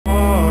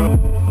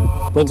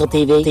Winkle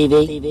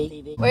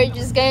TV. We're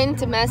just going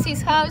to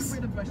Messi's house,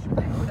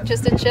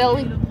 just to chill.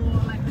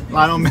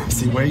 Lionel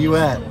Messi, where you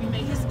at?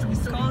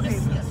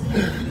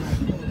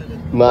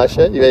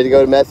 Masha, you ready to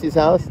go to Messi's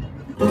house?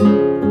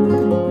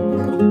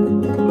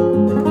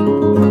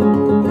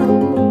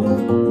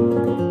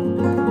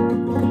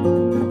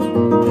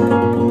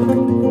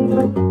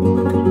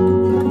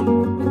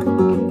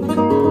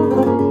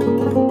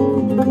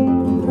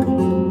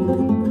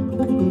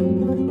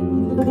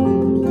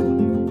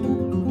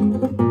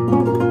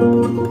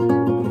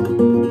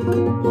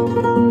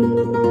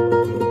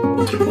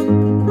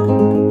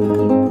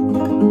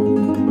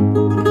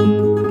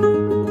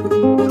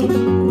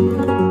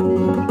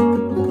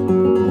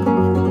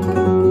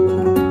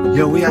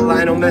 Yo, we at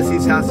Lionel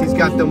Messi's house. He's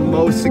got the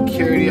most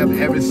security I've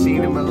ever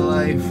seen in my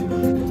life.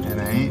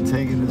 And I ain't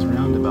taking this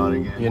roundabout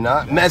again. You're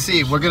not?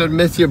 Messi, we're gonna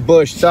miss your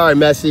bush. Sorry,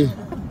 Messi.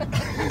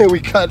 We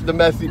cut the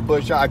Messi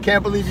bush out. I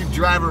can't believe you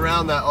drive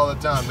around that all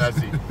the time,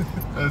 Messi.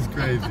 That's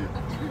crazy.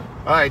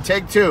 All right,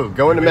 take two.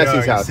 Go into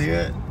Messi's house. See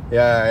it?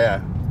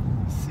 Yeah.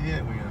 See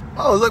it?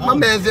 Oh, look, my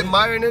man's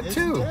admiring it it's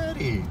too.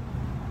 Daddy.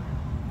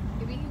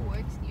 Maybe he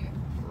works here.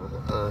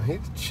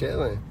 He's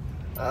chilling.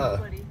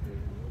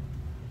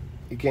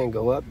 You can't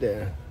go up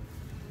there.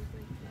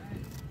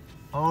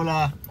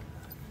 Hola.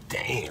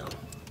 Damn.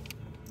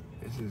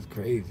 This is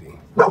crazy.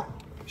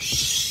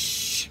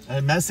 Shh. Hey,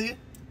 Messi?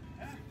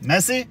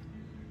 Messi?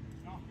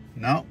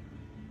 No.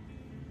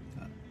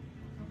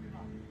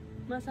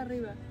 Más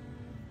arriba.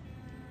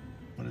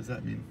 What does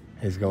that mean?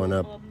 He's going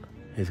up.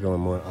 He's going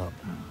more up.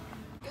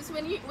 Because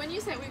when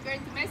you said we're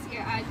going to Messi,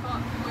 I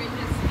thought we're just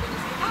going to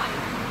say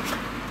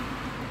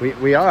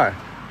hi. We are.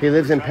 He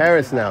lives in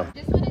Paris now.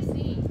 Just want to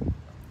see.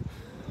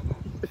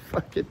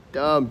 Fucking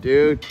dumb,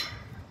 dude.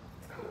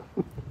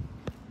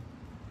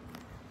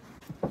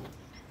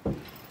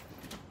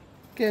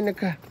 Get in the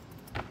car.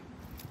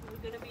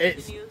 We're gonna be in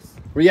the news.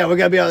 Yeah, we're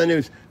gonna be on the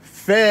news.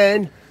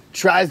 Finn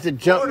tries to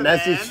jump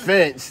Messi's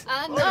fence.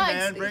 No,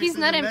 he's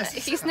not a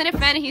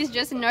fan. He's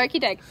just an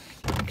architect.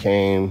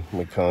 Came,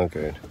 we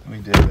conquered. We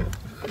did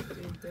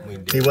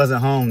it. He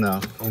wasn't home though.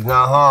 He's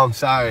not home.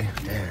 Sorry.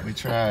 Damn. We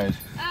tried.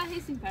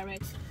 He's in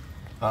Paris.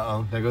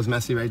 Uh-oh, there goes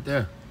Messi right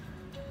there.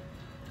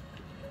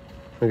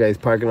 Look, he's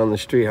parking on the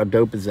street. How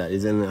dope is that?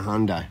 He's in the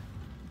Hyundai.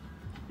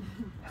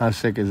 How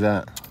sick is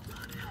that?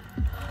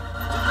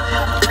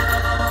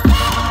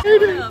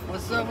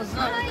 What's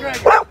up, Greg?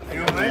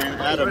 You alright?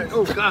 Adam.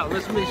 Oh, God,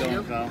 let's meet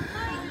you.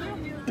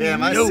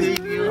 Damn, I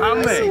seen you.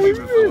 I've seen you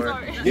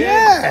before.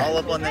 Yeah! All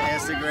up on the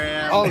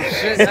Instagram. Oh,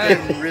 shit. Hey.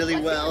 Doing really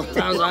well.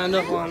 I lined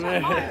up on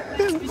there.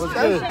 What's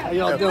good? How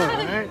y'all doing,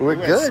 all right? We're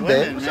good,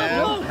 Swimming, babe.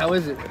 man. How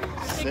is it?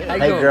 Sick. How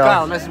you Hey, doing? girl.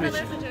 Kyle, nice to meet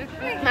you.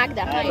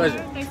 Magda, hi.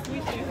 Pleasure.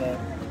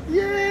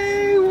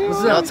 Yay! What's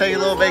I'll up? take a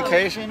little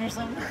vacation or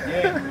something.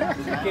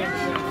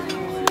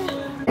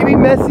 Maybe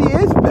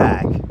Messi is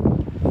back.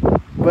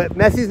 But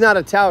Messi's not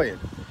Italian.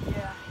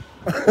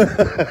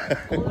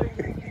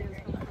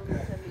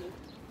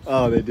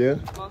 Oh, they do?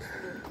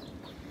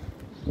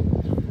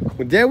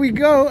 Well, there we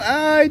go.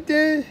 All right,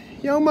 then.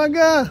 Yo, my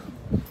God.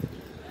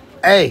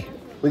 Hey,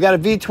 we got a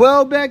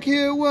V12 back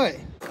here or what?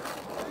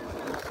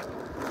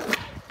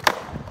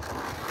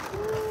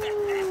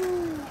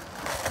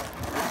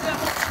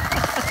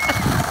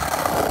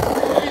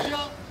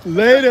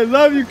 Later.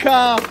 Love you,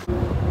 Kyle.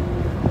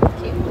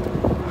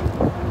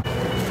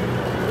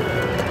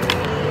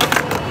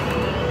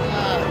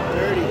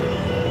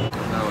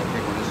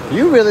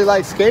 You really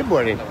like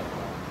skateboarding. A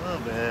little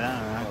bit. I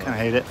don't know. I kind of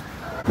hate it.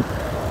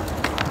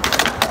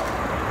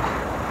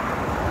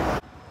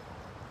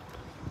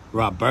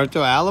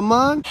 Roberto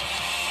Alamon?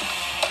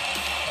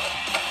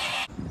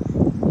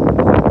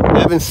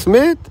 Evan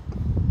Smith?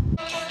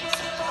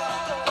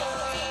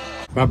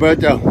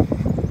 Roberto,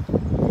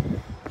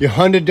 your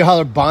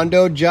 $100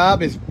 Bondo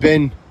job has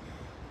been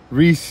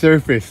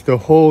resurfaced. The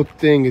whole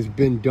thing has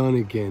been done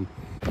again.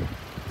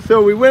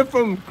 So we went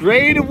from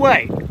gray to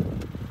white.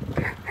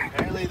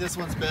 Apparently this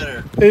one's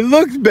better. It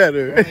looks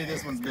better. Apparently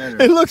this one's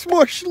better. It looks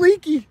more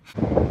sleeky.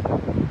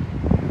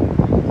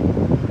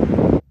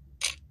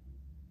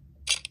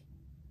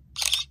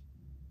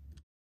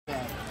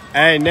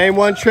 Hey, name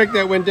one trick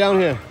that went down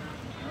here.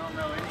 I don't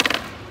know any.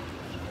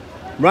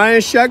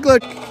 Ryan Sheckler.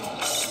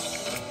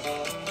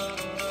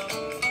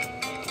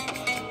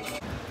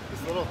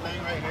 This little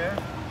thing right here.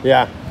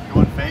 Yeah.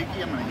 Going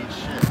fakey, I'm gonna eat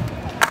shit.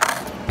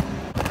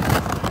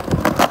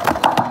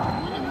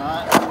 You do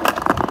not.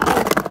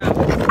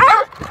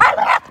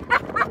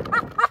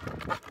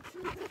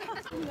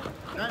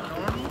 Is that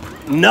normal?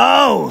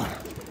 No.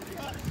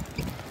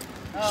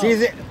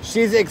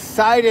 She's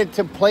excited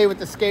to play with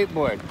the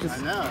skateboard. I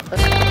know.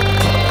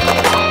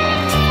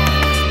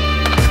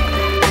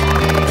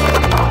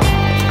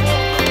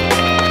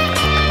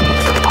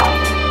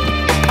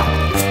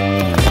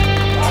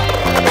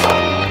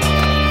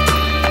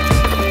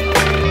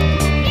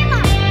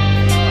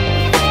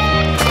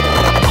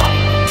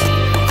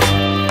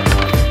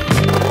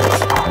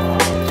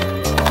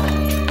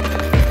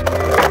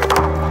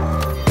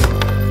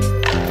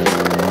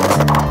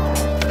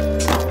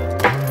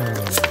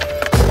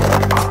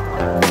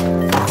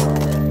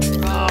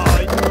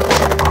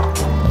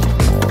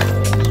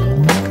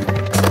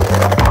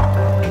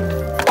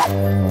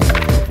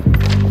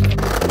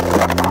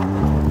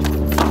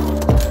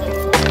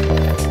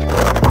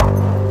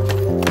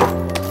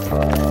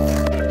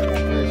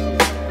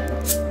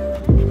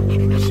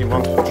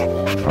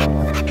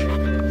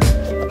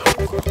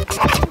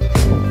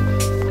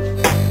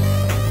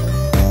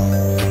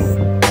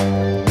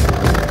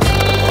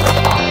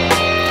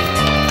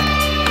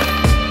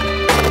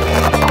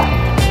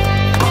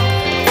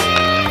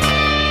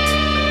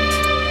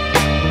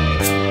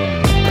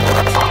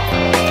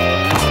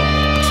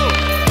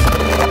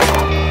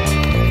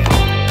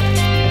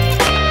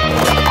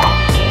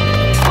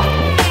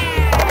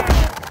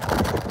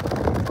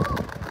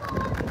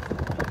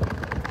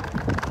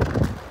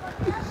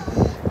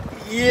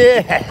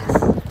 Yes!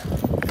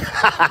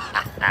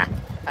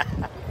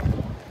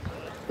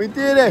 We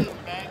did it!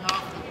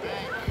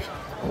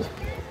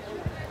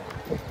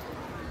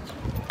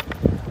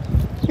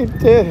 We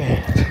did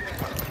it!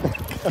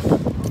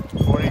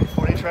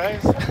 40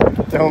 tries?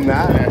 Don't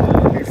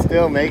matter. You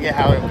still make it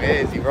how it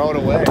is. You rolled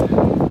away.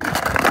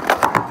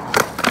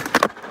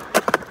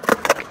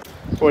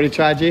 40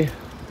 try, G?